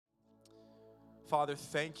Father,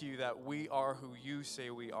 thank you that we are who you say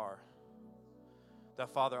we are. That,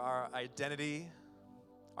 Father, our identity,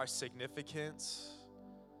 our significance,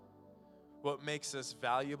 what makes us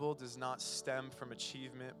valuable does not stem from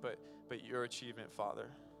achievement, but your achievement, Father.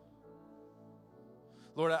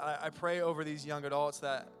 Lord, I pray over these young adults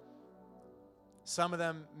that some of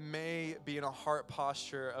them may be in a heart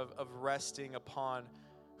posture of resting upon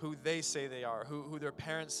who they say they are, who their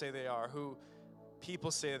parents say they are, who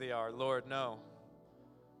people say they are. Lord, no.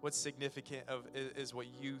 What's significant is what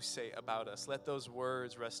you say about us. Let those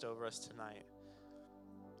words rest over us tonight.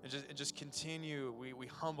 And just continue, we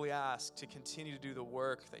humbly ask to continue to do the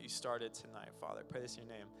work that you started tonight, Father. I pray this in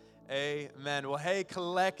your name. Amen. Well, hey,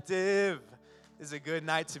 collective. This is a good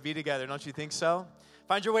night to be together, don't you think so?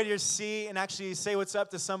 Find your way to your seat and actually say what's up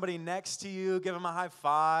to somebody next to you. Give them a high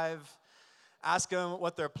five. Ask them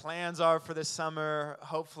what their plans are for this summer.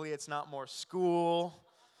 Hopefully it's not more school.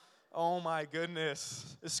 Oh my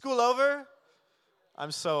goodness. Is school over? I'm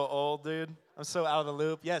so old, dude. I'm so out of the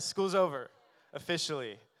loop. Yes, school's over.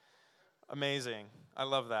 Officially. Amazing. I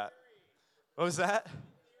love that. What was that?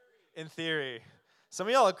 In theory. Some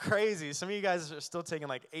of y'all are crazy. Some of you guys are still taking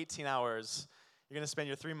like 18 hours. You're going to spend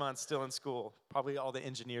your 3 months still in school. Probably all the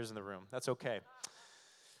engineers in the room. That's okay.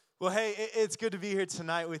 Well, hey, it's good to be here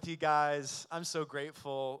tonight with you guys. I'm so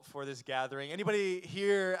grateful for this gathering. Anybody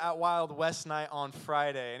here at Wild West Night on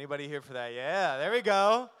Friday? Anybody here for that? Yeah, there we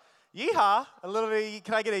go. Yeehaw. A little bit.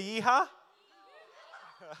 Can I get a yeehaw?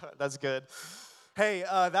 That's good. Hey,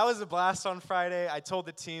 that was a blast on Friday. I told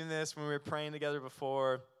the team this when we were praying together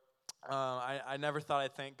before. I never thought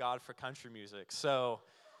I'd thank God for country music. So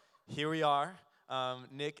here we are.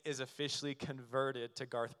 Nick is officially converted to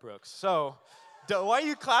Garth Brooks. So why are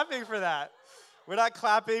you clapping for that? We're not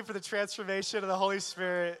clapping for the transformation of the Holy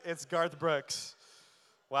Spirit. It's Garth Brooks.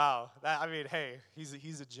 Wow. Hey, he's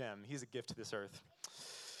a gem. He's a gift to this earth.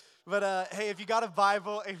 But hey, if you got a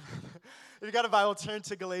Bible, turn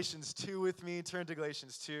to Galatians 2 with me. Turn to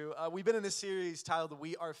Galatians 2. We've been in this series titled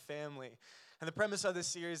We Are Family. And the premise of this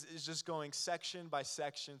series is just going section by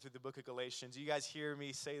section through the book of Galatians. You guys hear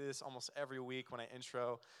me say this almost every week when I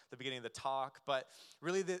intro the beginning of the talk. But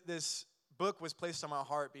really, this book was placed on my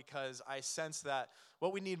heart because I sense that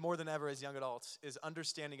what we need more than ever as young adults is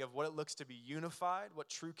understanding of what it looks to be unified, what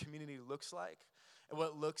true community looks like, and what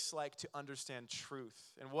it looks like to understand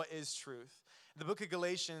truth, and what is truth. The book of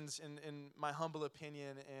Galatians, in my humble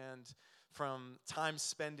opinion, and from time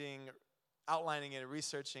spending outlining it and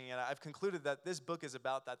researching it, I've concluded that this book is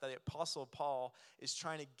about that the Apostle Paul is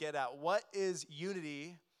trying to get at what is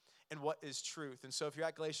unity and what is truth. And so if you're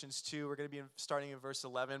at Galatians 2, we're going to be starting in verse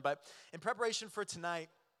 11. But in preparation for tonight,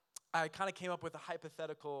 I kind of came up with a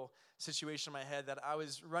hypothetical situation in my head that I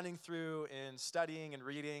was running through and studying and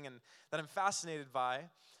reading and that I'm fascinated by.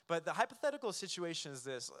 But the hypothetical situation is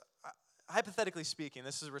this. Hypothetically speaking,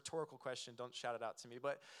 this is a rhetorical question. Don't shout it out to me.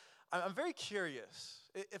 But I'm very curious.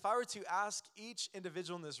 If I were to ask each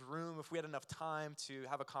individual in this room, if we had enough time to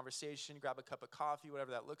have a conversation, grab a cup of coffee,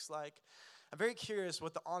 whatever that looks like, I'm very curious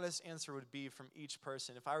what the honest answer would be from each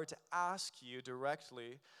person. If I were to ask you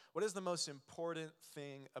directly, what is the most important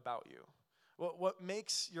thing about you? What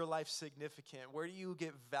makes your life significant? Where do you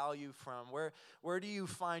get value from? Where do you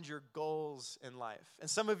find your goals in life? And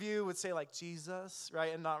some of you would say like Jesus,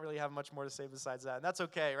 right? And not really have much more to say besides that. And that's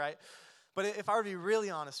okay, right? But if I were to be really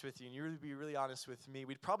honest with you, and you would be really honest with me,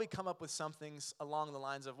 we'd probably come up with some things along the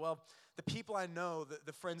lines of, well, the people I know,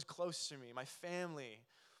 the friends close to me, my family,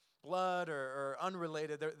 blood or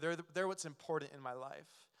unrelated, they're what's important in my life.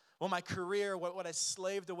 Well, my career, what I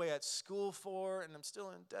slaved away at school for and I'm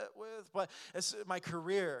still in debt with, but it's my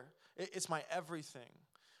career, it's my everything.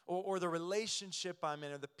 Or the relationship I'm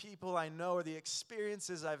in, or the people I know, or the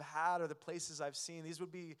experiences I've had, or the places I've seen. These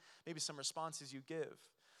would be maybe some responses you give.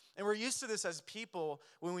 And we're used to this as people.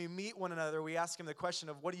 When we meet one another, we ask them the question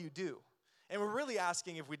of, what do you do? And we're really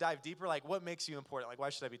asking, if we dive deeper, like, what makes you important? Like, why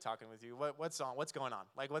should I be talking with you? What's on? What's going on?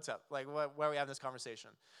 Like, what's up? Like, why are we having this conversation?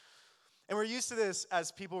 And we're used to this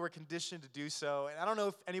as people were conditioned to do so. And I don't know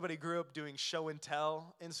if anybody grew up doing show and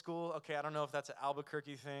tell in school. Okay, I don't know if that's an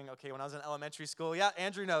Albuquerque thing. Okay, when I was in elementary school, yeah,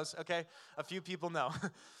 Andrew knows. Okay, a few people know.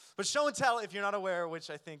 But show and tell, if you're not aware, which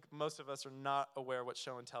I think most of us are not aware what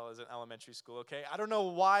show and tell is in elementary school, okay? I don't know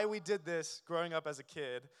why we did this growing up as a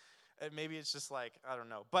kid. Maybe it's just like, I don't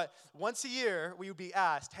know. But once a year, we would be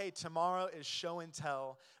asked, hey, tomorrow is show and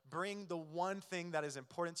tell. Bring the one thing that is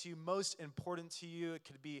important to you, most important to you. It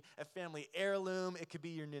could be a family heirloom. It could be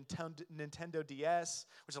your Nintendo DS,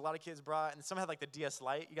 which a lot of kids brought. And some had like the DS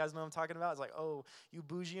Lite. You guys know what I'm talking about? It's like, oh, you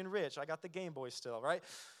bougie and rich. I got the Game Boy still, right?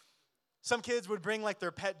 Some kids would bring like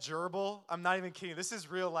their pet gerbil. I'm not even kidding. This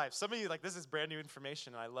is real life. Some of you, like, this is brand new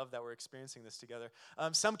information, and I love that we're experiencing this together.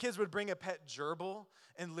 Some kids would bring a pet gerbil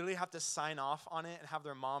and literally have to sign off on it and have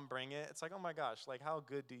their mom bring it. It's like, oh my gosh, like, how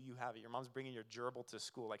good do you have it? Your mom's bringing your gerbil to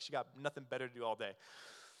school. Like, she got nothing better to do all day.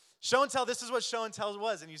 Show and tell, this is what show and tell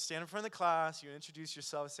was. And you stand in front of the class, you introduce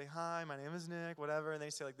yourself, say, hi, my name is Nick, whatever. And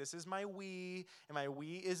they say, like, this is my Wii, and my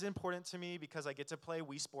Wii is important to me because I get to play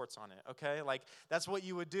Wii Sports on it, okay? Like, that's what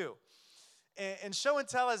you would do. And show and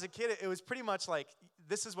tell as a kid, it was pretty much like,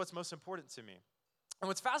 this is what's most important to me. And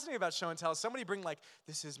what's fascinating about show and tell is somebody bring like,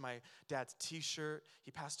 this is my dad's t-shirt.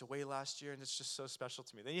 He passed away last year, and it's just so special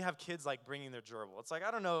to me. Then you have kids like bringing their gerbil. It's like,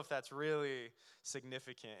 I don't know if that's really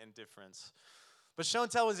significant in difference. But show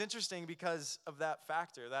and tell was interesting because of that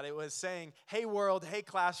factor, that it was saying, hey world, hey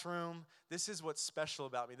classroom, this is what's special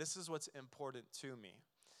about me. This is what's important to me.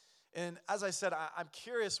 And as I said, I'm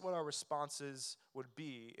curious what our responses would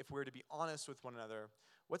be if we were to be honest with one another.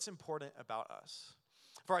 What's important about us?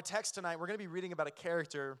 For our text tonight, we're going to be reading about a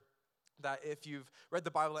character that if you've read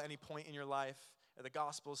the Bible at any point in your life, or the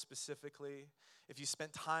Gospels specifically, if you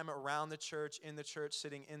spent time around the church, in the church,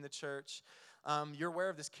 sitting in the church, you're aware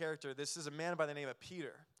of this character. This is a man by the name of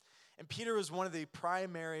Peter. And Peter was one of the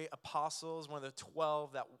primary apostles, one of the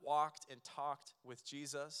 12 that walked and talked with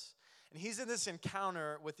Jesus. And he's in this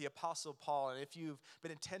encounter with the Apostle Paul. And if you've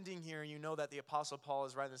been attending here, you know that the Apostle Paul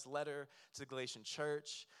is writing this letter to the Galatian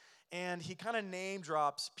church. And he kind of name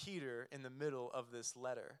drops Peter in the middle of this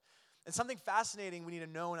letter. And something fascinating we need to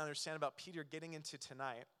know and understand about Peter getting into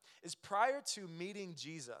tonight is prior to meeting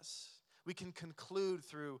Jesus, we can conclude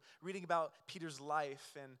through reading about Peter's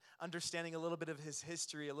life and understanding a little bit of his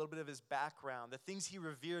history, a little bit of his background, the things he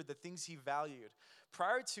revered, the things he valued.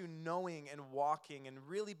 Prior to knowing and walking and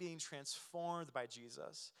really being transformed by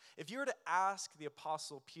Jesus, if you were to ask the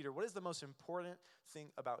Apostle Peter, what is the most important thing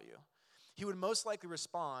about you? He would most likely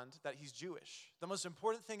respond that he's Jewish. The most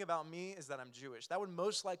important thing about me is that I'm Jewish. That would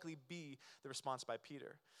most likely be the response by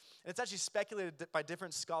Peter. And it's actually speculated by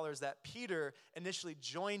different scholars that Peter initially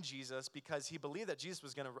joined Jesus because he believed that Jesus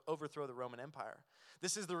was going to overthrow the Roman Empire.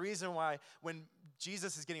 This is the reason why when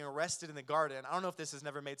Jesus is getting arrested in the garden, I don't know if this has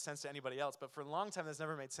never made sense to anybody else, but for a long time this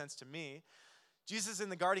never made sense to me. Jesus is in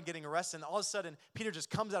the garden getting arrested, and all of a sudden Peter just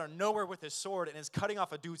comes out of nowhere with his sword and is cutting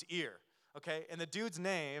off a dude's ear. Okay, and the dude's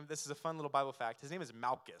name, this is a fun little Bible fact, his name is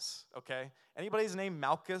Malchus, okay? Anybody's name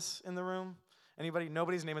Malchus in the room? Anybody?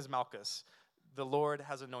 Nobody's name is Malchus. The Lord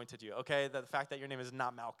has anointed you, okay? The fact that your name is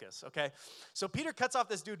not Malchus, okay? So Peter cuts off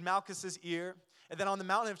this dude Malchus's ear, and then on the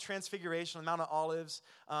Mountain of Transfiguration, on the Mount of Olives,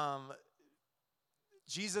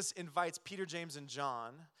 Jesus invites Peter, James, and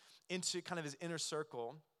John into kind of his inner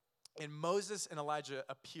circle, and Moses and Elijah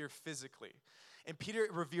appear physically. And Peter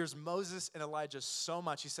reveres Moses and Elijah so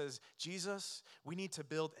much. He says, Jesus, we need to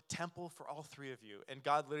build a temple for all three of you. And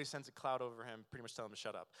God literally sends a cloud over him, pretty much telling him to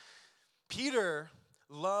shut up. Peter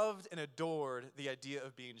loved and adored the idea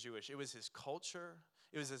of being Jewish. It was his culture.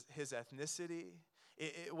 It was his ethnicity.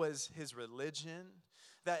 It was his religion.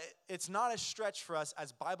 That it's not a stretch for us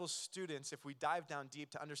as Bible students, if we dive down deep,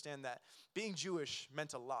 to understand that being Jewish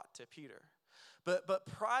meant a lot to Peter. But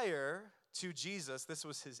prior to Jesus, this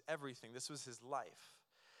was his everything. This was his life.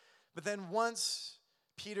 But then once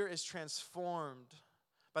Peter is transformed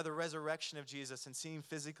by the resurrection of Jesus and seeing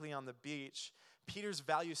physically on the beach, Peter's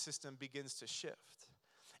value system begins to shift.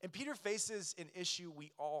 And Peter faces an issue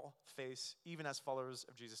we all face, even as followers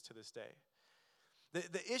of Jesus to this day.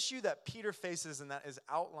 The issue that Peter faces, and that is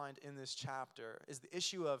outlined in this chapter, is the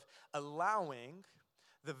issue of allowing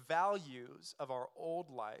the values of our old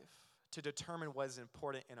life to determine what is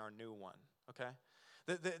important in our new one, okay?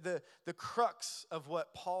 The crux of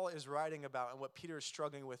what Paul is writing about and what Peter is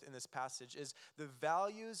struggling with in this passage is the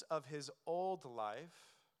values of his old life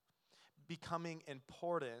becoming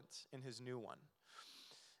important in his new one.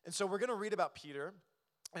 And so we're going to read about Peter,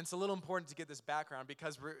 and it's a little important to get this background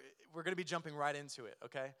because we're going to be jumping right into it,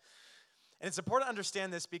 okay? And it's important to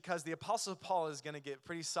understand this because the Apostle Paul is going to get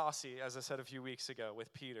pretty saucy, as I said a few weeks ago,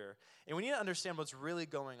 with Peter. And we need to understand what's really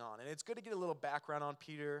going on. And it's good to get a little background on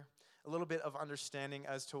Peter, a little bit of understanding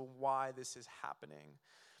as to why this is happening.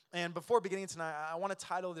 And before beginning tonight, I want to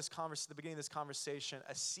title the beginning of this conversation,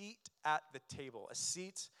 A Seat at the Table. A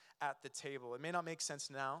Seat at the Table. It may not make sense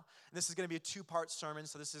now. And this is going to be a two-part sermon.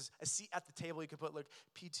 So this is a seat at the table. You can put like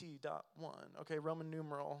PT.1, okay, Roman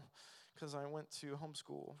numeral, because I went to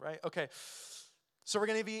homeschool, right? Okay, so we're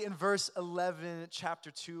going to be in verse 11,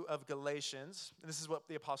 chapter 2 of Galatians. And this is what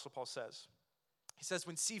the Apostle Paul says. He says,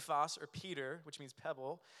 when Cephas, or Peter, which means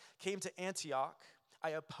pebble, came to Antioch,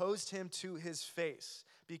 I opposed him to his face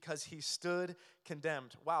because he stood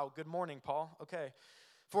condemned. Wow, good morning, Paul. Okay.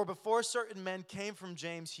 For before certain men came from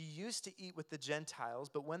James, he used to eat with the Gentiles,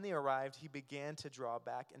 but when they arrived, he began to draw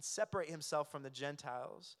back and separate himself from the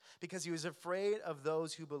Gentiles because he was afraid of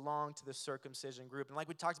those who belonged to the circumcision group. And like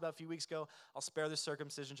we talked about a few weeks ago, I'll spare the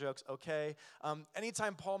circumcision jokes, okay?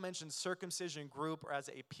 Anytime Paul mentions circumcision group or as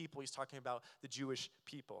a people, he's talking about the Jewish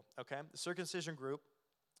people, okay? The circumcision group.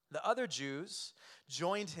 The other Jews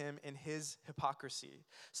joined him in his hypocrisy,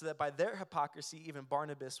 so that by their hypocrisy, even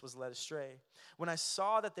Barnabas was led astray. When I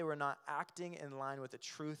saw that they were not acting in line with the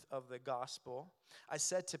truth of the gospel, I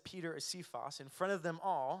said to Peter or Cephas, in front of them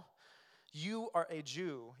all, you are a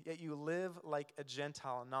Jew, yet you live like a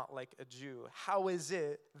Gentile, not like a Jew. How is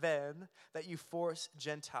it, then, that you force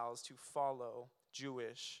Gentiles to follow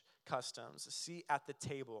Jewish customs? See at the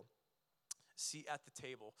table.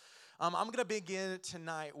 I'm going to begin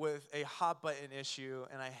tonight with a hot button issue,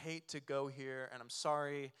 and I hate to go here, and I'm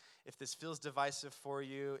sorry if this feels divisive for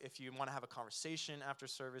you. If you want to have a conversation after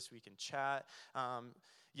service, we can chat.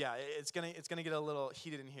 It's gonna get a little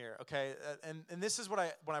heated in here, okay? And this is what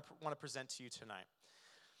I want to present to you tonight.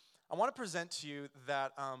 I want to present to you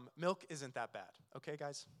that milk isn't that bad, okay,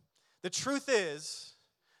 guys? The truth is,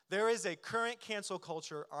 there is a current cancel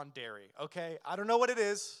culture on dairy, okay? I don't know what it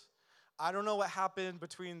is. I don't know what happened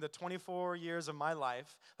between the 24 years of my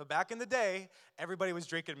life, but back in the day, everybody was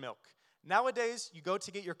drinking milk. Nowadays, you go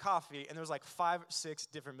to get your coffee, and there's like 5 or 6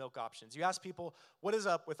 different milk options. You ask people, what is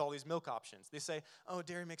up with all these milk options? They say, oh,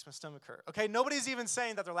 dairy makes my stomach hurt. Okay, nobody's even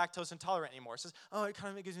saying that they're lactose intolerant anymore. It says, oh, it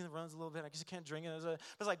kind of gives me the runs a little bit. I guess you can't drink it.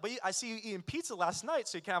 It's like, but I see you eating pizza last night,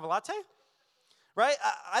 so you can have a latte? Right?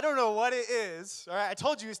 I don't know what it is. All right, I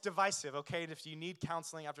told you it's divisive, okay? And if you need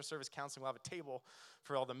counseling, after service counseling, we'll have a table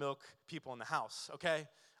for all the milk people in the house, okay?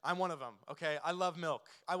 I'm one of them, okay? I love milk.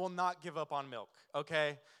 I will not give up on milk,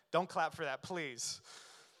 okay? Don't clap for that, please.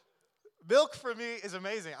 Milk for me is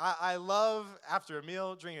amazing. I love, after a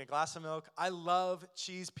meal, drinking a glass of milk. I love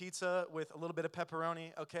cheese pizza with a little bit of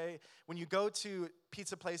pepperoni, okay? When you go to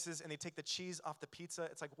pizza places and they take the cheese off the pizza,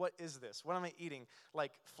 it's like, what is this? What am I eating?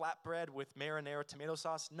 Like flatbread with marinara tomato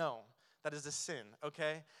sauce? No, that is a sin,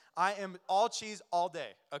 okay? I am all cheese all day,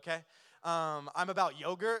 okay? I'm about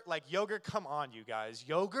yogurt. Like yogurt, come on, you guys.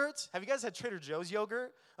 Yogurt? Have you guys had Trader Joe's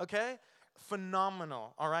yogurt? Okay?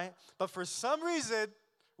 Phenomenal, all right? But for some reason,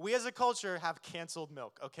 we as a culture have canceled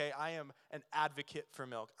milk, okay? I am an advocate for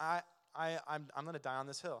milk. I'm going to die on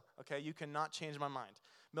this hill, okay? You cannot change my mind.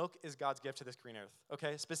 Milk is God's gift to this green earth,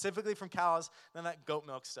 okay? Specifically from cows, none of that goat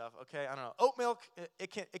milk stuff, okay? I don't know. Oat milk, it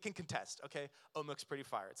can contest, okay? Oat milk's pretty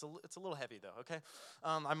fire. It's a little heavy though, okay?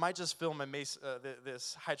 I might just fill my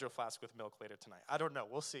this hydro flask with milk later tonight. I don't know.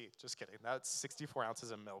 We'll see. Just kidding. That's 64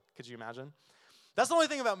 ounces of milk. Could you imagine? That's the only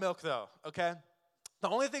thing about milk though, okay? The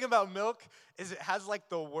only thing about milk is it has like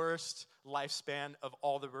the worst lifespan of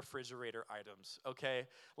all the refrigerator items, okay?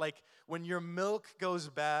 Like when your milk goes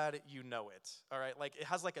bad, you know it, all right? Like it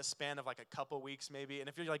has like a span of like a couple weeks maybe, and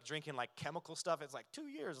if you're like drinking like chemical stuff, it's like 2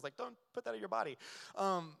 years. Like don't put that in your body.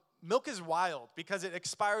 Milk is wild because it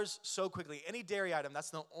expires so quickly. Any dairy item, that's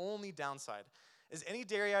the only downside. Is any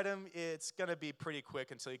dairy item, it's going to be pretty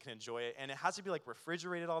quick until you can enjoy it. And it has to be like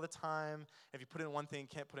refrigerated all the time. If you put in one thing, you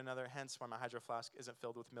can't put another. Hence why my hydro flask isn't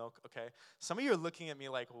filled with milk, okay? Some of you are looking at me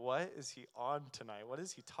like, what is he on tonight? What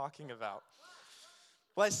is he talking about?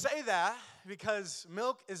 Well, I say that because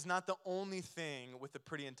milk is not the only thing with a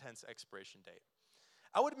pretty intense expiration date.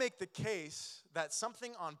 I would make the case that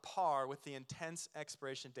something on par with the intense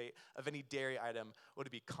expiration date of any dairy item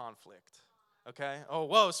would be conflict, okay? Oh,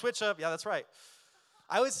 whoa, switch up. Yeah, that's right.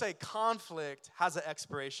 I would say conflict has an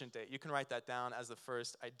expiration date. You can write that down as the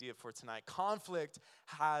first idea for tonight. Conflict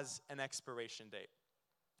has an expiration date.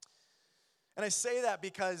 And I say that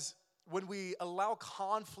because when we allow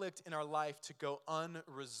conflict in our life to go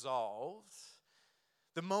unresolved,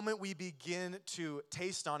 the moment we begin to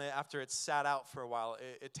taste on it after it's sat out for a while,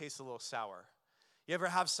 it tastes a little sour. You ever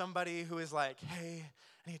have somebody who is like, hey,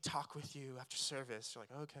 I need to talk with you after service? You're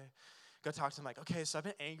like, okay. Go talk to them like, okay, so I've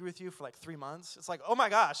been angry with you for like 3 months. It's like, oh my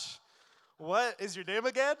gosh, what is your name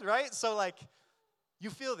again, right? So like,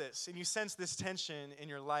 you feel this and you sense this tension in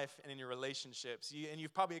your life and in your relationships. And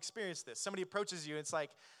you've probably experienced this. Somebody approaches you, it's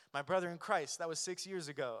like, my brother in Christ, that was 6 years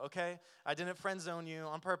ago, okay? I didn't friend zone you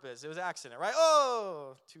on purpose. It was an accident, right?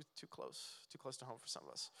 Oh, too close to home for some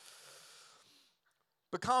of us.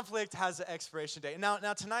 But conflict has an expiration date. Now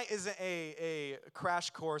tonight isn't a crash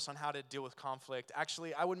course on how to deal with conflict.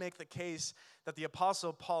 Actually, I would make the case that the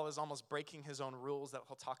Apostle Paul is almost breaking his own rules that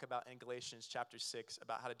he'll talk about in Galatians chapter 6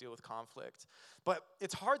 about how to deal with conflict. But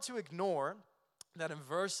it's hard to ignore that in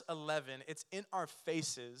verse 11, it's in our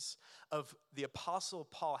faces of the Apostle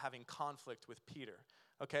Paul having conflict with Peter.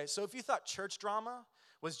 Okay, so if you thought church drama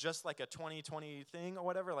was just like a 2020 thing or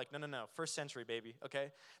whatever. Like, no, first century, baby,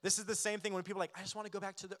 okay? This is the same thing when people are like, I just want to go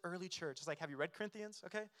back to the early church. It's like, have you read Corinthians,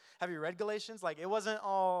 okay? Have you read Galatians? Like, it wasn't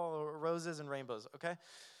all roses and rainbows, okay?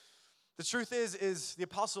 The truth is the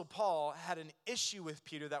Apostle Paul had an issue with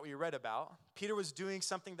Peter that we read about. Peter was doing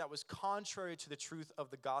something that was contrary to the truth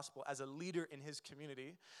of the gospel as a leader in his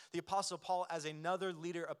community. The Apostle Paul, as another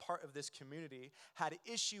leader, a part of this community, had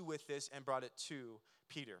issue with this and brought it to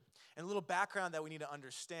Peter. And a little background that we need to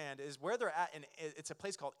understand is where they're at. It's a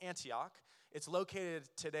place called Antioch. It's located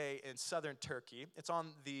today in southern Turkey. It's on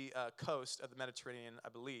the coast of the Mediterranean, I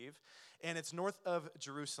believe. And it's north of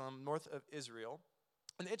Jerusalem, north of Israel.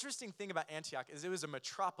 And the interesting thing about Antioch is it was a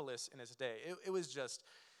metropolis in its day. It was just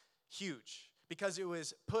huge because it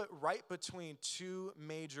was put right between two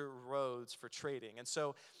major roads for trading. And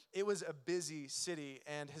so it was a busy city,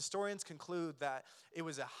 and historians conclude that it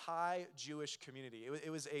was a high Jewish community.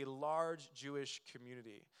 It was a large Jewish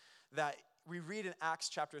community that we read in Acts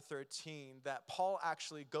chapter 13 that Paul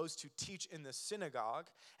actually goes to teach in the synagogue,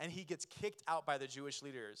 and he gets kicked out by the Jewish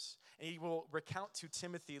leaders. And he will recount to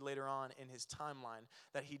Timothy later on in his timeline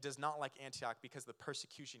that he does not like Antioch because of the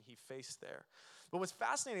persecution he faced there. But what's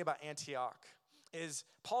fascinating about Antioch is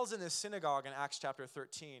Paul's in this synagogue in Acts chapter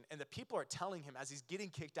 13, and the people are telling him as he's getting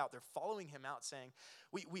kicked out, they're following him out saying,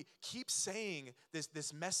 we keep saying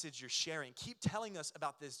this message you're sharing. Keep telling us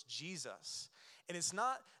about this Jesus. And it's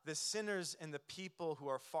not the sinners and the people who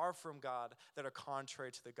are far from God that are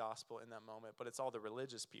contrary to the gospel in that moment, but it's all the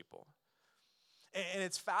religious people. And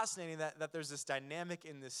it's fascinating that there's this dynamic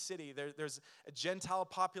in this city. There's a Gentile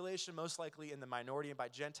population, most likely in the minority. And by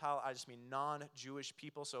Gentile, I just mean non-Jewish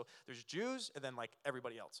people. So there's Jews and then like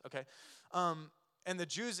everybody else, okay? And the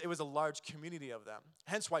Jews, it was a large community of them.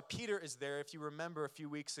 Hence why Peter is there. If you remember a few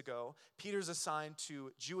weeks ago, Peter's assigned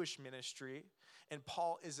to Jewish ministry, and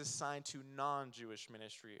Paul is assigned to non-Jewish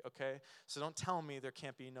ministry, okay? So don't tell me there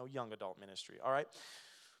can't be no young adult ministry, all right?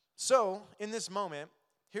 So in this moment,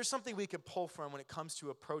 here's something we could pull from when it comes to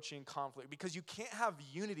approaching conflict, because you can't have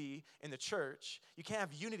unity in the church, you can't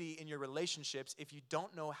have unity in your relationships if you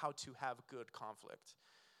don't know how to have good conflict.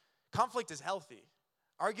 Conflict is healthy.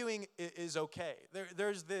 Arguing is okay.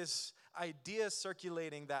 There's this idea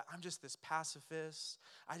circulating that I'm just this pacifist.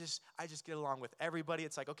 I just get along with everybody.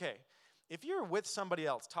 It's like, okay, if you're with somebody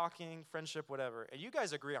else, talking, friendship, whatever, and you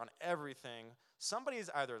guys agree on everything, somebody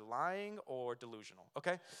is either lying or delusional,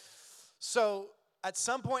 okay? So at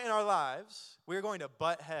some point in our lives, we're going to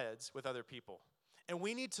butt heads with other people. And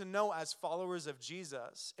we need to know as followers of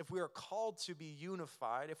Jesus, if we are called to be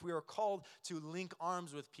unified, if we are called to link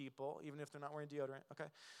arms with people, even if they're not wearing deodorant, okay,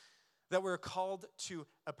 that we're called to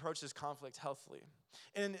approach this conflict healthily.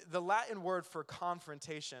 And the Latin word for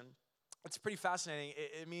confrontation, it's pretty fascinating.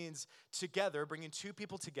 It means together, bringing two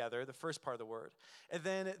people together, the first part of the word. And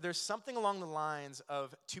then there's something along the lines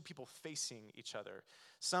of two people facing each other.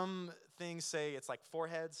 Some things say it's like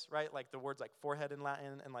foreheads, right? Like the word's like forehead in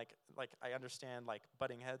Latin, and like I understand like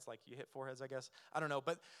butting heads, like you hit foreheads, I guess. I don't know,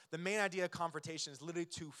 but the main idea of confrontation is literally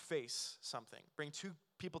to face something. Bring two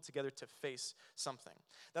people together to face something.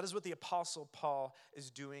 That is what the Apostle Paul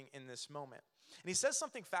is doing in this moment. And he says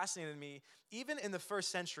something fascinating to me. Even in the first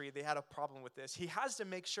century, they had a problem with this. He has to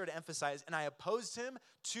make sure to emphasize, and I opposed him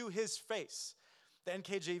to his face. The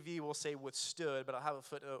NKJV will say withstood, but I'll have a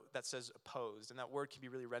footnote that says opposed, and that word can be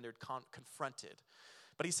really rendered confronted.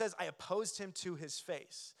 But he says, I opposed him to his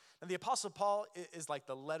face. And the Apostle Paul is like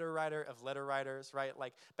the letter writer of letter writers, right?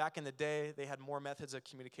 Like back in the day, they had more methods of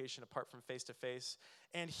communication apart from face-to-face.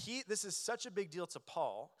 And this is such a big deal to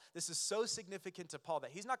Paul. This is so significant to Paul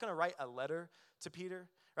that he's not going to write a letter to Peter,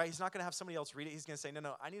 right? He's not going to have somebody else read it. He's going to say,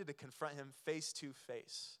 no, I needed to confront him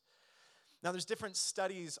face-to-face. Now, there's different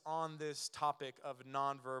studies on this topic of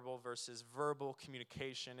nonverbal versus verbal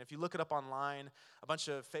communication. If you look it up online, a bunch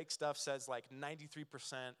of fake stuff says like 93%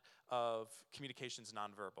 of communication is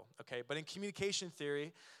nonverbal, okay? But in communication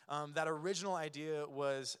theory, that original idea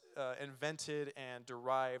was invented and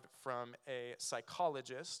derived from a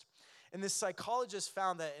psychologist. And this psychologist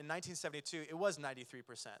found that in 1972, it was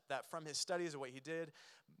 93%. That from his studies of what he did,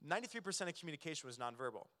 93% of communication was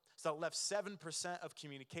nonverbal. So it left 7% of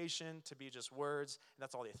communication to be just words, and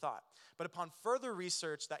that's all they thought. But upon further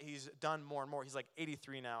research that he's done more and more, he's like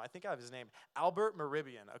 83 now. I think I have his name, Albert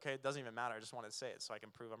Mehrabian, okay? It doesn't even matter. I just wanted to say it so I can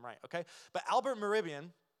prove I'm right, okay? But Albert Mehrabian,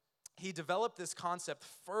 he developed this concept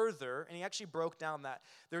further, and he actually broke down that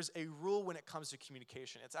there's a rule when it comes to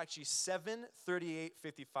communication. It's actually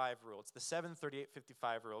 7-38-55 rule. It's the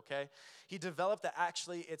 7-38-55 rule, okay? He developed that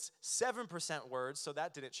actually it's 7% words, so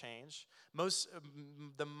that didn't change.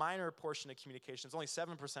 The minor portion of communication is only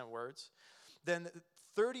 7% words. then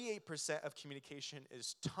 38% of communication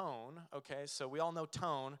is tone, okay? So we all know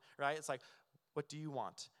tone, right? It's like, what do you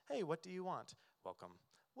want? Hey, what do you want? Welcome,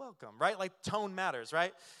 welcome, right? Like tone matters,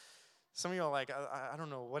 right? Some of you are like, I don't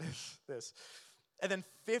know, what is this? And then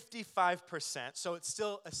 55%, so it's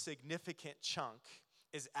still a significant chunk,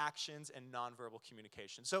 is actions and nonverbal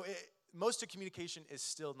communication. So most of communication is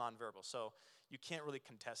still nonverbal, so you can't really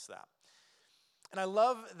contest that. And I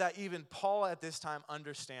love that even Paul at this time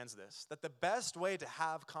understands this, that the best way to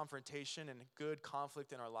have confrontation and good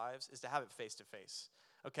conflict in our lives is to have it face to face,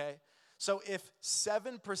 okay? So if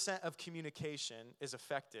 7% of communication is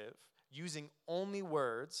effective using only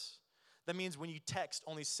words, that means when you text,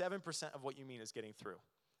 only 7% of what you mean is getting through,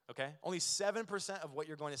 okay? Only 7% of what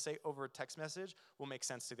you're going to say over a text message will make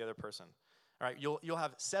sense to the other person. All right, you'll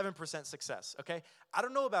have 7% success, okay? I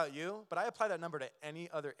don't know about you, but I apply that number to any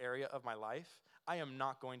other area of my life. I am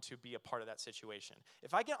not going to be a part of that situation.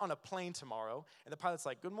 If I get on a plane tomorrow and the pilot's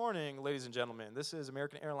like, good morning, ladies and gentlemen, this is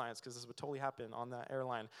American Airlines, because this would totally happen on that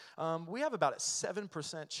airline. We have about a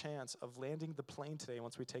 7% chance of landing the plane today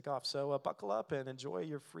once we take off, so buckle up and enjoy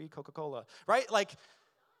your free Coca-Cola, right? Like,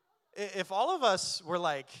 if all of us were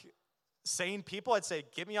like sane people, I'd say,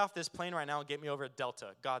 get me off this plane right now and get me over at Delta,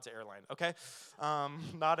 God's airline, okay?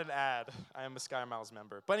 Not an ad. I am a Sky Miles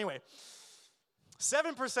member. But anyway,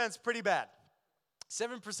 7% is pretty bad.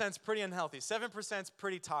 7% is pretty unhealthy. 7% is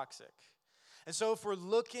pretty toxic. And so if we're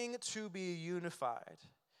looking to be unified,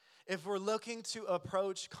 if we're looking to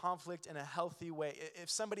approach conflict in a healthy way, if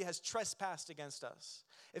somebody has trespassed against us,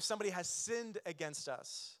 if somebody has sinned against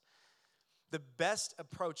us, the best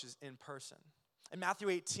approach is in person. In Matthew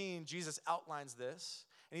 18, Jesus outlines this,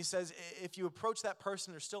 and he says, if you approach that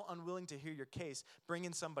person, they're still unwilling to hear your case, bring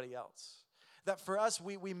in somebody else. That for us,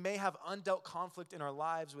 we may have undealt conflict in our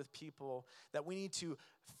lives with people, that we need to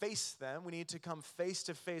face them. We need to come face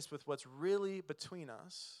to face with what's really between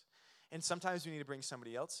us. And sometimes we need to bring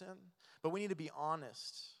somebody else in, but we need to be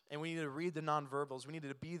honest, and we need to read the nonverbals. We need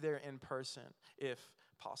to be there in person if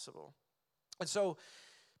possible. And so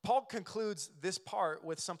Paul concludes this part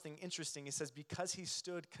with something interesting. He says, because he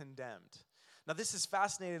stood condemned. Now, this is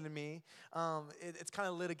fascinating to me. It's kind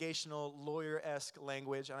of litigational, lawyer-esque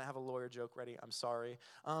language. I don't have a lawyer joke ready. I'm sorry.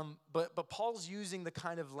 But Paul's using the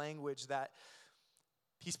kind of language that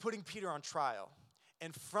he's putting Peter on trial.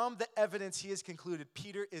 And from the evidence he has concluded,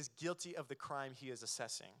 Peter is guilty of the crime he is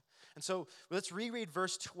assessing. And so let's reread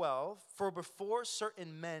verse 12. For before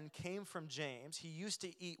certain men came from James, he used to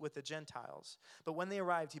eat with the Gentiles. But when they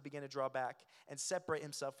arrived, he began to draw back and separate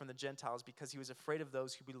himself from the Gentiles because he was afraid of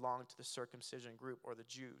those who belonged to the circumcision group, or the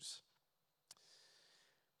Jews.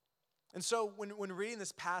 And so when reading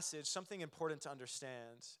this passage, something important to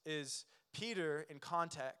understand is Peter, in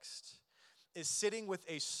context, is sitting with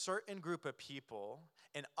a certain group of people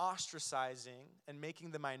and ostracizing and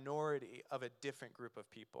making the minority of a different group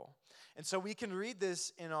of people. And so we can read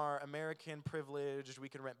this in our American privileged, we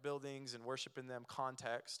can rent buildings and worship in them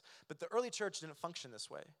context, but the early church didn't function this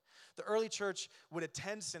way. The early church would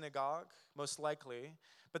attend synagogue, most likely,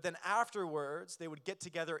 but then afterwards, they would get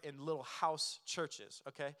together in little house churches,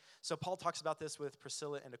 okay? So Paul talks about this with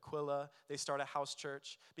Priscilla and Aquila. They start a house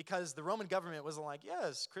church because the Roman government wasn't like,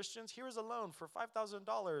 yes, Christians, here is a loan for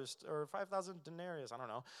 $5,000 or 5,000 denarius, I don't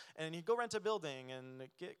know. And you go rent a building and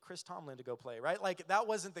get Chris Tomlin to go play, right? Like, that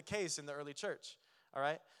wasn't the case in the early church, all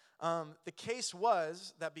right? The case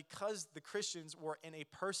was that because the Christians were in a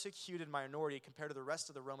persecuted minority compared to the rest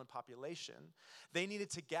of the Roman population, they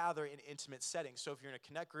needed to gather in intimate settings. So if you're in a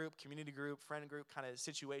connect group, community group, friend group kind of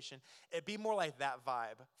situation, it'd be more like that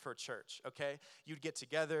vibe for church, okay? You'd get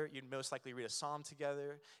together, you'd most likely read a psalm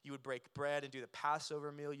together, you would break bread and do the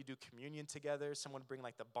Passover meal, you do communion together, someone would bring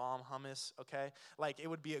like the bomb hummus, okay? Like, it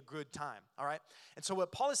would be a good time, all right? And so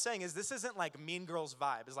what Paul is saying is this isn't like Mean Girls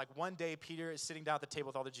vibe. It's like one day Peter is sitting down at the table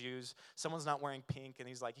with all the Jews. Someone's not wearing pink, and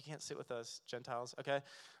he's like, you can't sit with us, Gentiles, okay?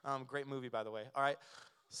 Great movie, by the way. All right,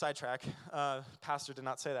 sidetrack. Pastor did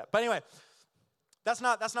not say that. But anyway, that's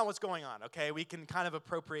not what's going on, okay? We can kind of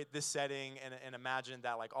appropriate this setting and imagine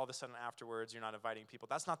that, like, all of a sudden afterwards, you're not inviting people.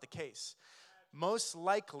 That's not the case. Most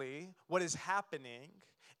likely, what is happening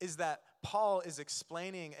is that Paul is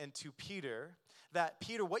explaining to Peter that,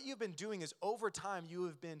 Peter, what you've been doing is over time you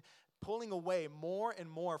have been pulling away more and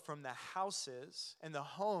more from the houses and the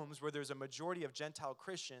homes where there's a majority of Gentile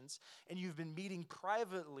Christians, and you've been meeting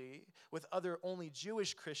privately with other only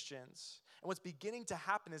Jewish Christians. And what's beginning to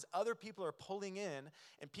happen is other people are pulling in,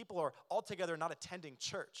 and people are altogether not attending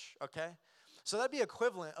church, okay? So that'd be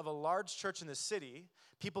equivalent of a large church in the city,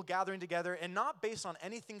 people gathering together, and not based on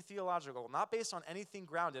anything theological, not based on anything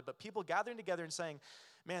grounded, but people gathering together and saying,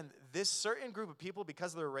 man, this certain group of people,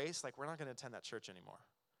 because of their race, like, we're not going to attend that church anymore.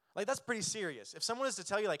 Like, that's pretty serious. If someone is to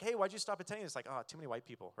tell you, like, hey, why'd you stop attending? It's like, oh, too many white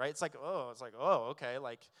people, right? It's like, oh, okay,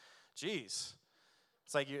 like, geez.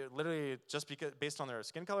 It's like you literally just because based on their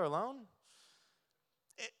skin color alone.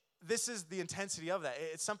 This is the intensity of that.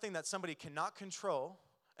 It's something that somebody cannot control,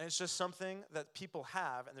 and it's just something that people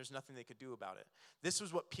have, and there's nothing they could do about it. This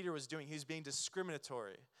was what Peter was doing. He was being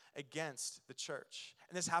discriminatory against the church,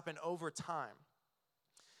 and this happened over time.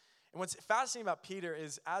 And what's fascinating about Peter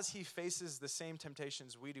is as he faces the same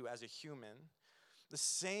temptations we do as a human, the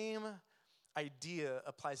same idea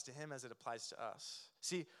applies to him as it applies to us.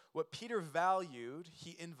 See, what Peter valued,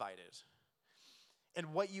 he invited.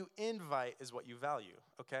 And what you invite is what you value,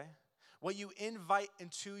 okay? What you invite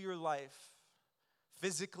into your life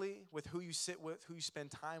physically, with who you sit with, who you spend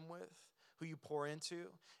time with, who you pour into,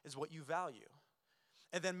 is what you value.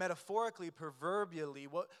 And then metaphorically, proverbially,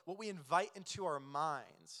 what we invite into our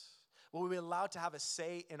minds, what we allow to have a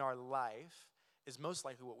say in our life, is most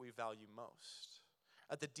likely what we value most,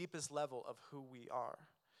 at the deepest level of who we are.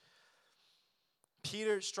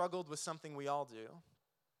 Peter struggled with something we all do.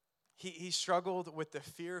 He struggled with the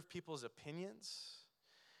fear of people's opinions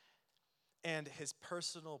and his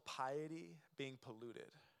personal piety being polluted.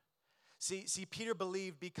 See, Peter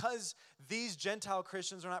believed because these Gentile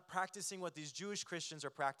Christians are not practicing what these Jewish Christians are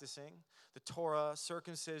practicing, the Torah,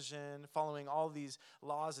 circumcision, following all these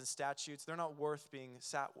laws and statutes, they're not worth being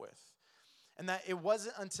sat with. And that it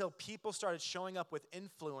wasn't until people started showing up with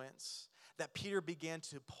influence that Peter began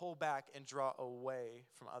to pull back and draw away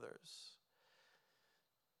from others.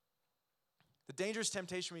 The dangerous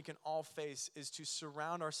temptation we can all face is to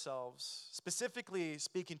surround ourselves, specifically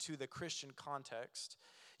speaking to the Christian context.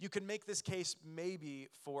 You can make this case maybe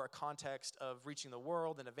for a context of reaching the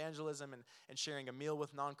world and evangelism and sharing a meal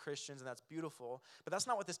with non-Christians, and that's beautiful. But that's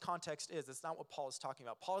not what this context is. That's not what Paul is talking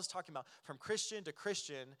about. Paul is talking about from Christian to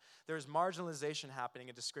Christian, there's marginalization happening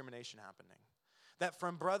and discrimination happening. That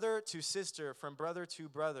from brother to sister, from brother to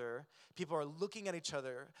brother, people are looking at each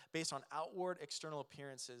other based on outward external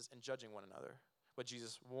appearances and judging one another, what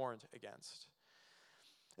Jesus warned against.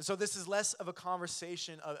 And so this is less of a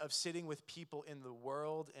conversation of sitting with people in the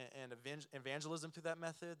world and evangelism through that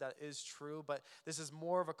method. That is true, but this is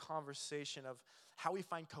more of a conversation of how we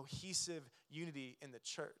find cohesive unity in the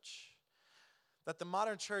church. That the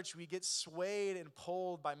modern church, we get swayed and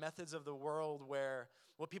pulled by methods of the world where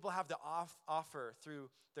what people have to offer through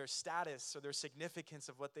their status or their significance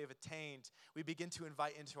of what they've attained, we begin to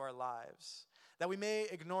invite into our lives. That we may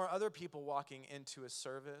ignore other people walking into a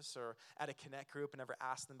service or at a connect group and never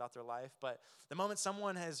ask them about their life. But the moment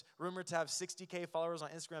someone has rumored to have 60K followers on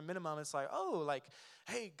Instagram minimum, it's like, oh, like,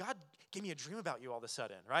 hey, God gave me a dream about you all of a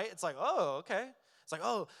sudden, right? It's like, oh, okay. It's like,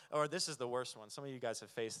 oh, or this is the worst one. Some of you guys have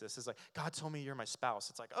faced this. It's like, God told me you're my spouse.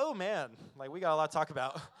 It's like, oh, man, like we got a lot to talk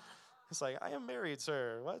about. It's like, I am married,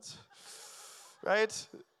 sir. What? Right?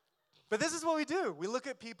 But this is what we do. We look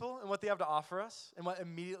at people and what they have to offer us and what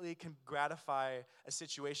immediately can gratify a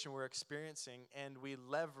situation we're experiencing, and we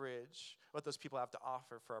leverage what those people have to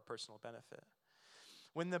offer for our personal benefit.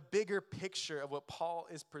 When the bigger picture of what Paul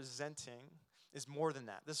is presenting is more than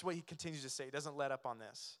that. This is what he continues to say. He doesn't let up on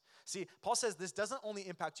this. See, Paul says this doesn't only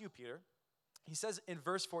impact you, Peter. He says in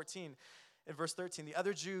verse 14, in verse 13, the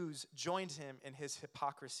other Jews joined him in his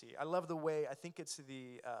hypocrisy. I love the way, I think it's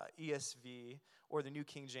the ESV or the New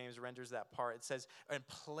King James renders that part. It says, and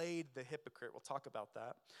played the hypocrite. We'll talk about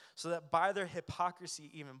that. So that by their hypocrisy,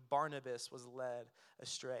 even Barnabas was led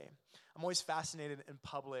astray. I'm always fascinated in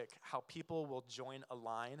public how people will join a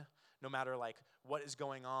line no matter like what is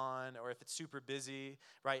going on or if it's super busy,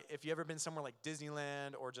 right? If you ever been somewhere like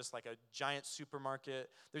Disneyland or just like a giant supermarket,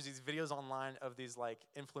 there's these videos online of these like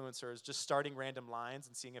influencers just starting random lines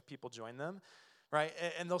and seeing if people join them, right?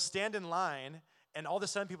 And they'll stand in line and all of a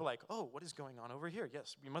sudden people are like, oh, what is going on over here?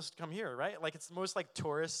 Yes, we must come here, right? Like it's most like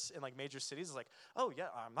tourists in like major cities. It's like, oh yeah,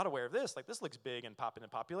 I'm not aware of this. Like this looks big and popping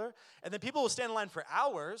and popular. And then people will stand in line for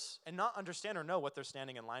hours and not understand or know what they're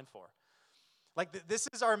standing in line for. Like this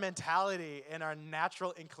is our mentality and our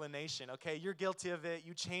natural inclination, okay? You're guilty of it.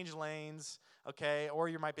 You change lanes, okay? Or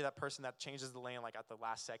you might be that person that changes the lane like at the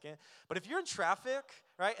last second. But if you're in traffic,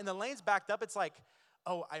 right, and the lane's backed up, it's like,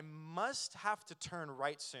 oh, I must have to turn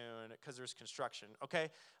right soon because there's construction, okay?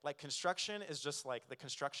 Like construction is just like the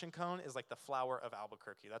construction cone is like the flower of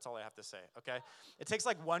Albuquerque. That's all I have to say, okay? It takes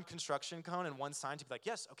like one construction cone and one sign to be like,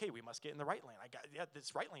 yes, okay, we must get in the right lane.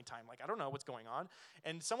 It's right lane time. Like, I don't know what's going on.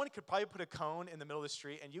 And someone could probably put a cone in the middle of the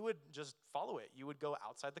street and you would just follow it. You would go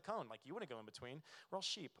outside the cone. Like, you wouldn't go in between. We're all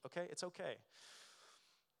sheep, okay? It's okay.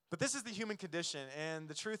 But this is the human condition, and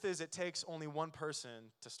the truth is it takes only one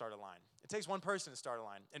person to start a line. It takes one person to start a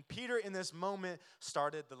line. And Peter, in this moment,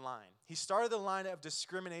 started the line. He started the line of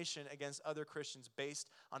discrimination against other Christians based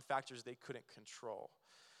on factors they couldn't control.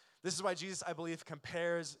 This is why Jesus, I believe,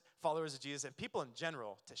 compares followers of Jesus and people in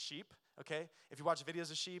general to sheep, okay? If you watch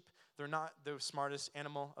videos of sheep, they're not the smartest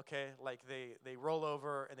animal, okay? Like they roll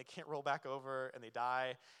over and they can't roll back over and they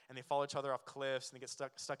die and they follow each other off cliffs and they get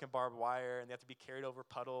stuck in barbed wire and they have to be carried over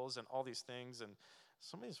puddles and all these things. And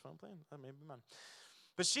somebody's phone playing? That may be mine.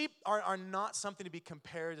 But sheep are not something to be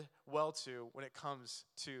compared well to when it comes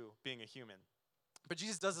to being a human. But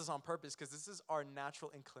Jesus does this on purpose because this is our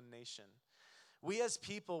natural inclination. We as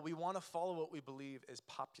people, we want to follow what we believe is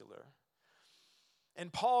popular.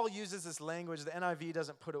 And Paul uses this language. The NIV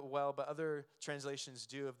doesn't put it well, but other translations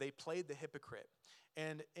do. If they played the hypocrite.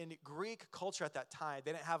 And in Greek culture at that time,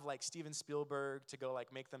 they didn't have like Steven Spielberg to go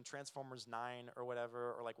like make them Transformers 9 or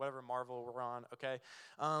whatever Marvel were on, okay?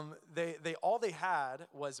 All they had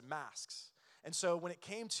was masks. And so when it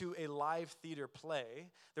came to a live theater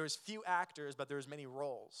play, there was few actors, but there was many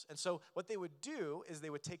roles. And so what they would do is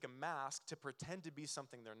they would take a mask to pretend to be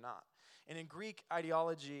something they're not. And in Greek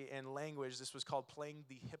ideology and language, this was called playing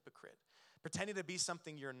the hypocrite, pretending to be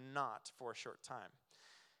something you're not for a short time.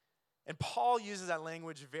 And Paul uses that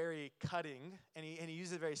language very cutting, and he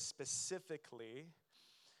uses it very specifically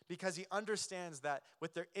because he understands that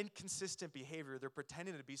with their inconsistent behavior, they're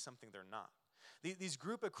pretending to be something they're not. These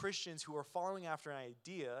group of Christians who are following after an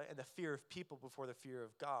idea and the fear of people before the fear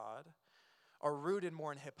of God are rooted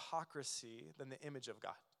more in hypocrisy than the image of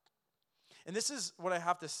God. And this is what I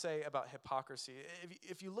have to say about hypocrisy.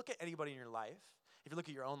 If you look at anybody in your life, if you look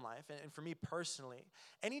at your own life, and for me personally,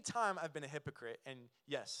 anytime I've been a hypocrite, and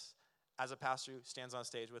yes, as a pastor who stands on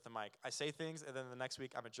stage with a mic, I say things, and then the next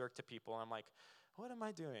week I'm a jerk to people, and I'm like, what am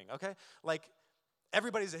I doing, okay? Like,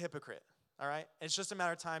 everybody's a hypocrite. All right? It's just a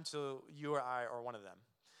matter of time till you or I are one of them.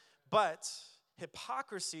 But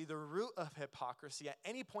hypocrisy, the root of hypocrisy at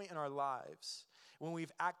any point in our lives, when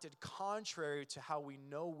we've acted contrary to how we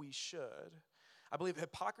know we should, I believe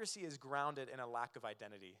hypocrisy is grounded in a lack of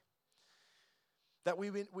identity. That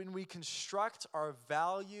when we construct our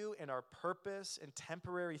value and our purpose in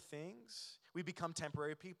temporary things, we become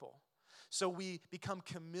temporary people. So we become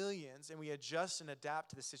chameleons and we adjust and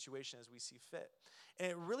adapt to the situation as we see fit. And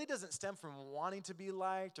it really doesn't stem from wanting to be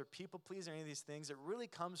liked or people please or any of these things. It really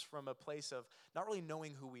comes from a place of not really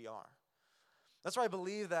knowing who we are. That's why I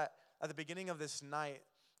believe that at the beginning of this night,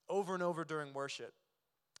 over and over during worship,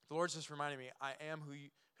 the Lord's just reminding me,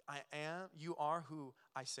 you are who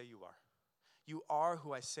I say you are. You are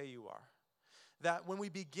who I say you are. That when we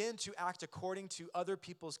begin to act according to other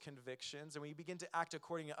people's convictions and we begin to act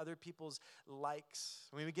according to other people's likes,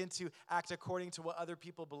 when we begin to act according to what other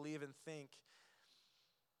people believe and think,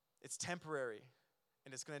 it's temporary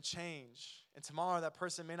and it's going to change. And tomorrow that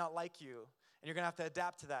person may not like you and you're going to have to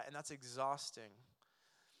adapt to that, and that's exhausting.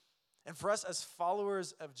 And for us as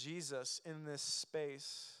followers of Jesus in this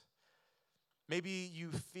space, maybe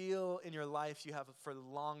you feel in your life you have for a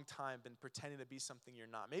long time been pretending to be something you're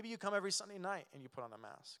not. Maybe you come every Sunday night and you put on a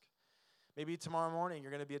mask. Maybe tomorrow morning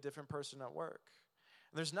you're going to be a different person at work.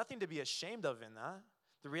 And there's nothing to be ashamed of in that.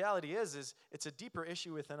 The reality is it's a deeper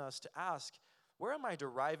issue within us to ask, where am I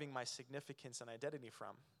deriving my significance and identity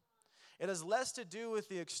from? It has less to do with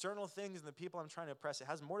the external things and the people I'm trying to oppress. It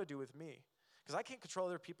has more to do with me. Because I can't control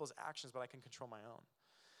other people's actions, but I can control my own.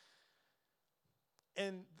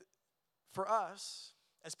 And for us,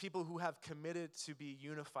 as people who have committed to be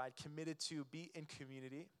unified, committed to be in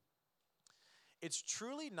community, it's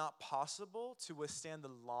truly not possible to withstand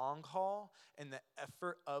the long haul and the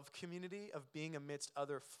effort of community, of being amidst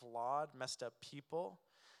other flawed, messed up people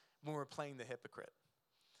when we're playing the hypocrite.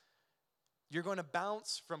 You're going to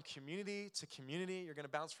bounce from community to community. You're going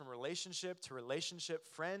to bounce from relationship to relationship,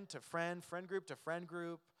 friend to friend group to friend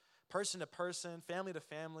group, person to person, family to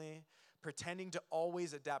family, pretending to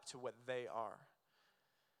always adapt to what they are.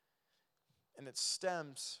 And it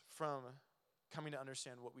stems from coming to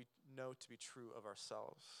understand what we know to be true of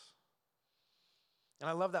ourselves. And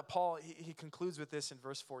I love that Paul, he concludes with this in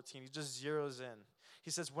verse 14. He just zeroes in. He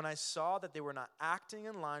says, when I saw that they were not acting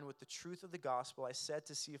in line with the truth of the gospel, I said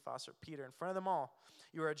to Cephas or Peter in front of them all,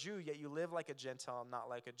 you are a Jew, yet you live like a Gentile, not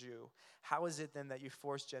like a Jew. How is it then that you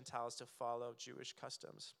force Gentiles to follow Jewish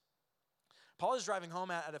customs? Paul is driving home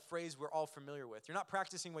at a phrase we're all familiar with. You're not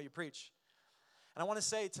practicing what you preach. And I want to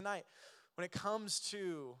say tonight, when it comes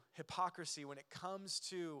to hypocrisy, when it comes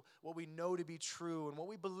to what we know to be true and what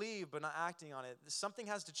we believe but not acting on it, something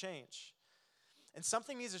has to change. And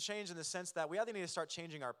something needs to change in the sense that we either need to start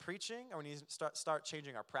changing our preaching or we need to start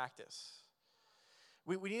changing our practice.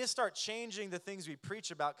 We need to start changing the things we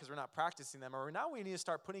preach about because we're not practicing them. Or now we need to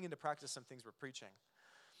start putting into practice some things we're preaching.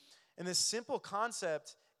 And this simple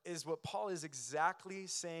concept is what Paul is exactly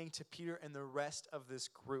saying to Peter and the rest of this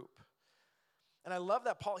group. And I love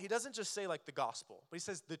that Paul, he doesn't just say like the gospel, but he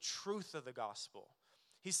says the truth of the gospel.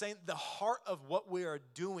 He's saying the heart of what we are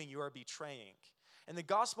doing, you are betraying. And the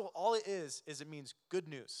gospel, all it is it means good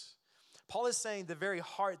news. Paul is saying the very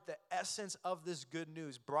heart, the essence of this good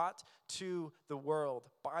news brought to the world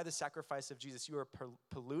by the sacrifice of Jesus, you are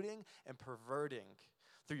polluting and perverting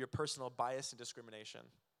through your personal bias and discrimination.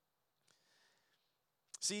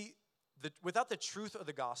 See, without the truth of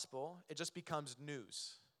the gospel, it just becomes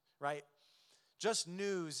news, right? Just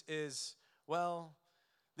news is, well,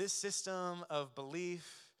 this system of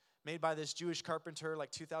belief made by this Jewish carpenter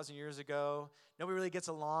like 2,000 years ago, nobody really gets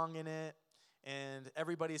along in it, and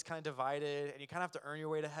everybody's kind of divided, and you kind of have to earn your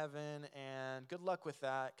way to heaven, and good luck with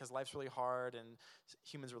that, because life's really hard, and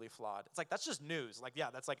humans really flawed. It's like, that's just news. Like, yeah,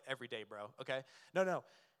 that's like every day, bro, okay? No.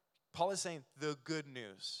 Paul is saying the good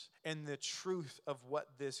news and the truth of what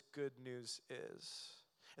this good news is.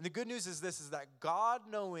 And the good news is this, is that God,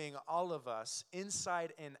 knowing all of us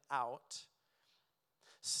inside and out,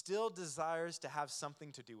 still desires to have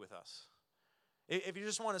something to do with us. If you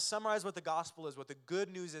just want to summarize what the gospel is, what the good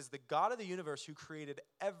news is, the God of the universe who created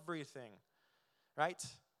everything, right?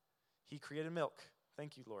 He created milk.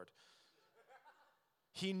 Thank you, Lord.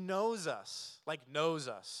 He knows us,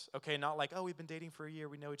 okay? Not like, oh, we've been dating for a year,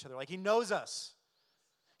 we know each other. Like, he knows us.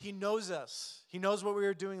 He knows us. He knows what we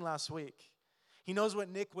were doing last week. He knows what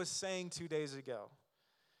Nick was saying 2 days ago.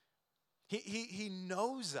 He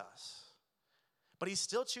knows us. But he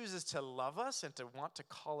still chooses to love us and to want to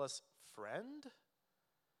call us friend.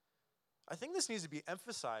 I think this needs to be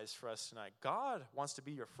emphasized for us tonight. God wants to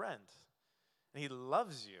be your friend, and he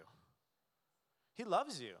loves you. He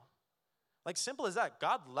loves you. Like, simple as that.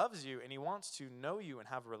 God loves you, and he wants to know you and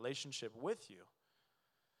have a relationship with you.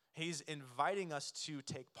 He's inviting us to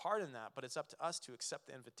take part in that, but it's up to us to accept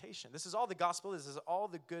the invitation. This is all the gospel is. This is all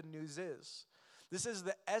the good news is. This is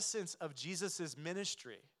the essence of Jesus'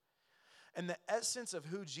 ministry. And the essence of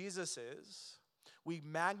who Jesus is, we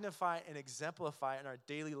magnify and exemplify in our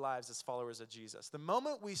daily lives as followers of Jesus. The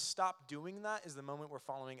moment we stop doing that is the moment we're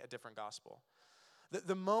following a different gospel.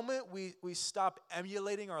 The moment we stop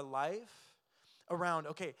emulating our life around,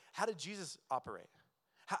 okay, how did Jesus operate?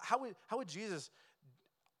 How would Jesus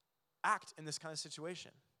act in this kind of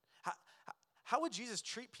situation? How would Jesus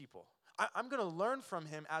treat people? I'm going to learn from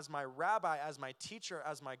him as my rabbi, as my teacher,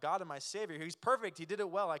 as my God and my Savior. He's perfect. He did it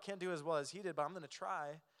well. I can't do as well as he did, but I'm going to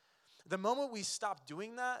try. The moment we stop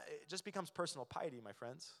doing that, it just becomes personal piety, my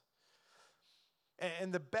friends.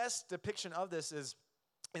 And the best depiction of this is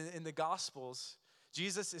in the Gospels.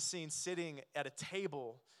 Jesus is seen sitting at a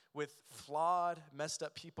table with flawed, messed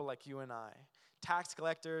up people like you and I. Tax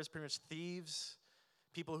collectors, pretty much thieves,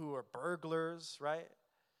 people who are burglars, right?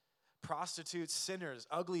 Prostitutes, sinners,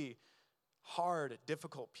 ugly, hard,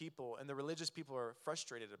 difficult people. And the religious people are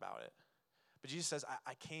frustrated about it. But Jesus says,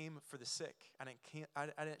 I came for the sick. I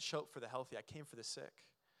didn't show up for the healthy. I came for the sick.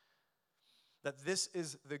 That this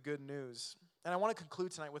is the good news. And I want to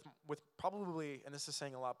conclude tonight with probably, and this is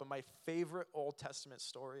saying a lot, but my favorite Old Testament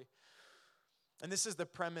story. And this is the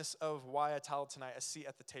premise of why I titled tonight, A Seat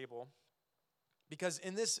at the Table. Because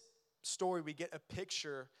in this story, we get a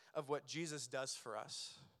picture of what Jesus does for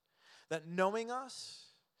us. That knowing us,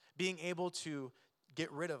 being able to get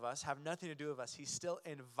rid of us, have nothing to do with us, he still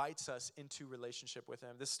invites us into relationship with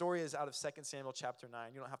him. This story is out of 2 Samuel chapter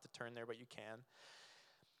 9. You don't have to turn there, but you can.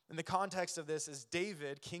 And the context of this is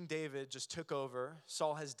King David just took over.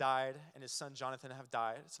 Saul has died, and his son Jonathan have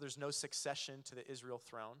died. So there's no succession to the Israel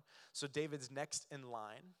throne. So David's next in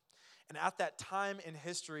line. And at that time in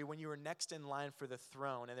history, when you were next in line for the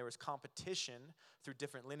throne and there was competition through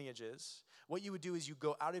different lineages, what you would do is you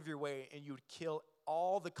go out of your way and you would kill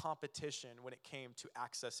all the competition when it came to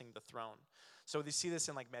accessing the throne. So we see this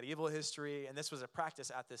in like medieval history, and this was a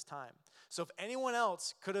practice at this time. So if anyone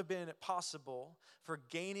else could have been possible for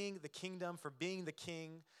gaining the kingdom, for being the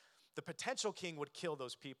king, the potential king would kill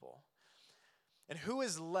those people. And who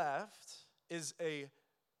is left is a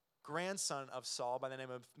grandson of Saul by the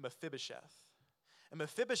name of Mephibosheth. And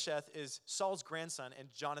Mephibosheth is Saul's grandson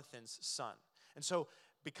and Jonathan's son. And so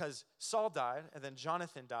because Saul died and then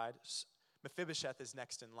Jonathan died, Mephibosheth is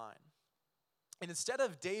next in line. And instead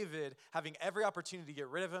of David having every opportunity to get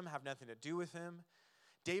rid of him, have nothing to do with him,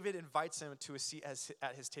 David invites him to a seat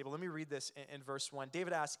at his table. Let me read this in verse 1.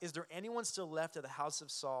 David asks, "Is there anyone still left at the house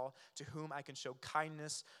of Saul to whom I can show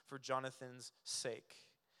kindness for Jonathan's sake?"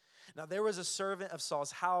 Now there was a servant of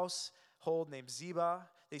Saul's household named Ziba.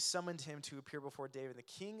 they summoned him to appear before David. The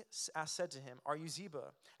king said to him, "Are you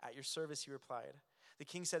Ziba?" "At your service," he replied. The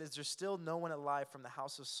king said, "Is there still no one alive from the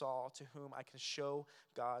house of Saul to whom I can show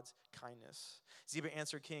God's kindness?" Ziba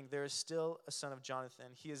answered King, "There is still a son of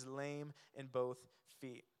Jonathan. He is lame in both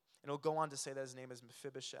feet." And it'll go on to say that his name is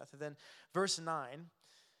Mephibosheth. And then verse 9,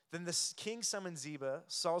 then the king summoned Ziba,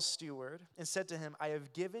 Saul's steward, and said to him, "I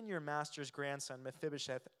have given your master's grandson,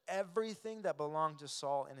 Mephibosheth, everything that belonged to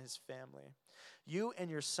Saul and his family. You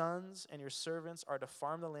and your sons and your servants are to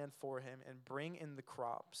farm the land for him and bring in the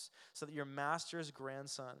crops, so that your master's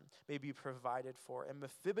grandson may be provided for. And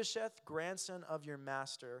Mephibosheth, grandson of your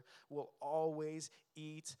master, will always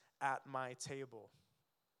eat at my table."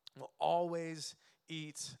 Will always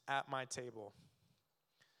eat at my table.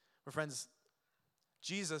 My friends,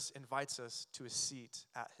 Jesus invites us to a seat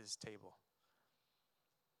at his table.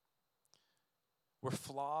 We're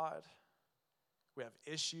flawed. We have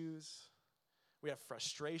issues. We have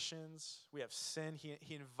frustrations. We have sin.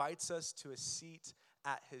 He invites us to a seat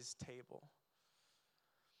at his table.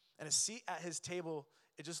 And a seat at his table,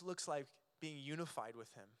 it just looks like being unified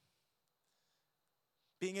with him.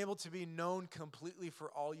 Being able to be known completely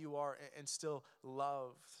for all you are and still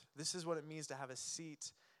loved. This is what it means to have a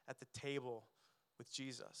seat at the table with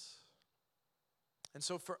Jesus. And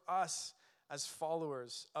so for us as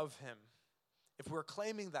followers of him, if we're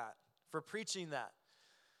claiming that, if we're preaching that,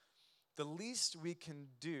 the least we can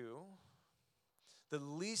do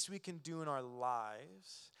in our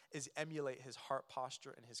lives is emulate his heart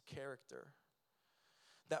posture and his character.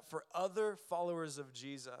 That for other followers of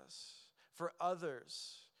Jesus, for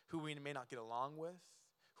others who we may not get along with,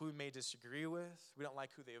 who we may disagree with, we don't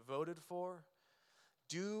like who they voted for,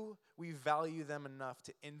 do we value them enough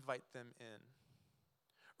to invite them in?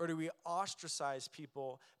 Or do we ostracize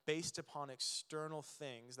people based upon external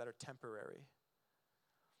things that are temporary?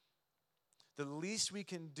 The least we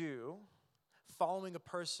can do, following a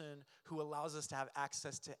person who allows us to have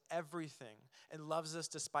access to everything and loves us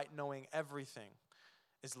despite knowing everything,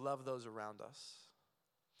 is love those around us.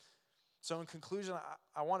 So in conclusion,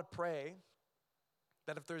 I want to pray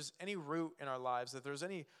that if there's any root in our lives, if there's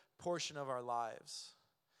any portion of our lives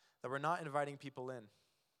that we're not inviting people in,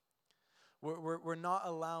 we're not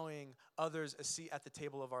allowing others a seat at the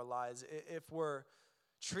table of our lives, if we're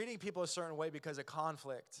treating people a certain way because of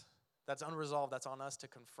conflict that's unresolved, that's on us to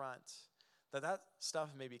confront, that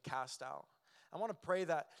stuff may be cast out. I want to pray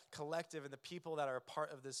that collective and the people that are a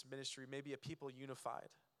part of this ministry may be a people unified.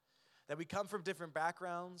 That we come from different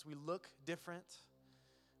backgrounds, we look different,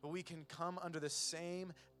 but we can come under the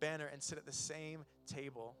same banner and sit at the same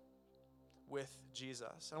table with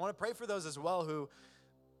Jesus. And I want to pray for those as well who,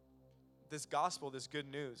 this gospel, this good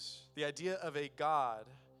news, the idea of a God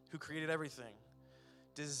who created everything,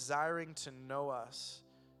 desiring to know us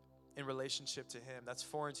in relationship to him, that's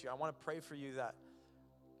foreign to you. I want to pray for you that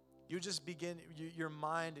you just begin, your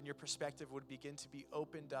mind and your perspective would begin to be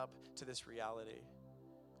opened up to this reality.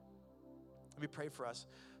 Let me pray for us.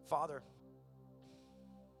 Father,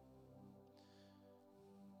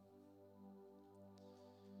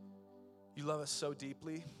 you love us so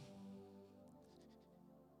deeply.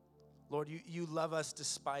 Lord, you love us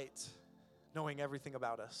despite knowing everything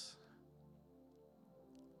about us.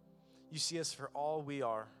 You see us for all we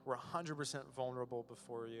are. We're 100% vulnerable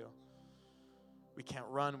before you. We can't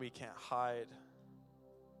run, we can't hide.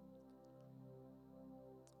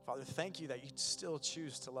 Father, thank you that you still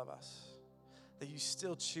choose to love us, that you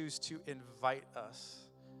still choose to invite us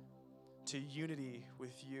to unity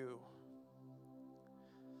with you.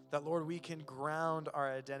 That, Lord, we can ground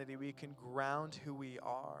our identity, we can ground who we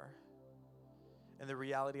are in the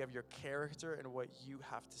reality of your character and what you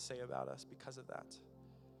have to say about us because of that.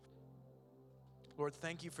 Lord,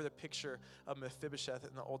 thank you for the picture of Mephibosheth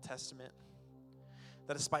in the Old Testament.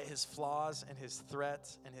 That despite his flaws and his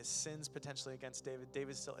threats and his sins potentially against David,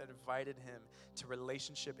 David still invited him to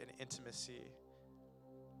relationship and intimacy.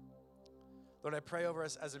 Lord, I pray over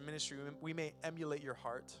us as a ministry, we may emulate your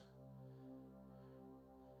heart.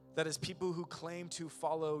 That as people who claim to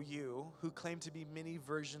follow you, who claim to be many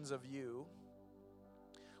versions of you,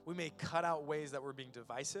 we may cut out ways that we're being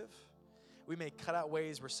divisive. We may cut out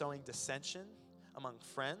ways we're sowing dissension among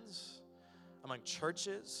friends, among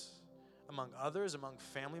churches, among others, among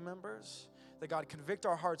family members. That God, convict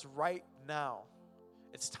our hearts right now.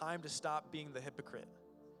 It's time to stop being the hypocrite.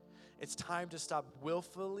 It's time to stop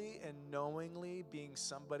willfully and knowingly being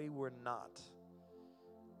somebody we're not.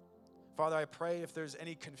 Father, I pray if there's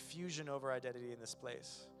any confusion over identity in this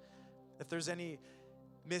place, if there's any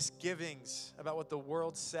misgivings about what the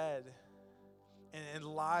world said and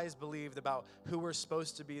lies believed about who we're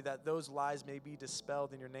supposed to be, that those lies may be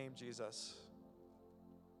dispelled in your name, Jesus.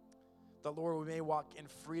 That, Lord, we may walk in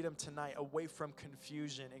freedom tonight, away from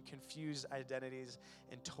confusion and confused identities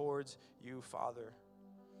and towards you, Father.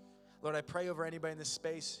 Lord, I pray over anybody in this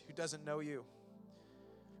space who doesn't know you,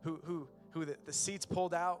 who the seat's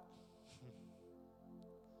pulled out,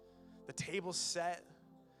 the table's set,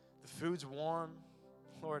 the food's warm.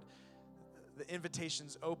 Lord, the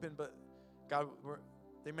invitation's open, but God,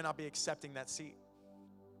 they may not be accepting that seat.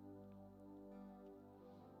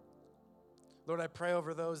 Lord, I pray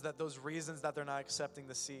over those reasons that they're not accepting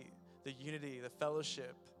the seat, the unity, the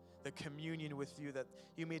fellowship, the communion with you, that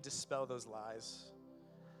you may dispel those lies.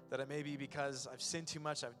 That it may be because I've sinned too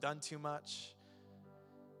much, I've done too much.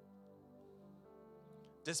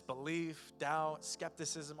 Disbelief, doubt,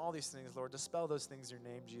 skepticism, all these things, Lord, dispel those things in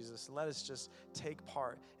your name, Jesus. And let us just take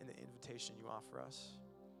part in the invitation you offer us.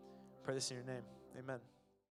 Pray this in your name. Amen.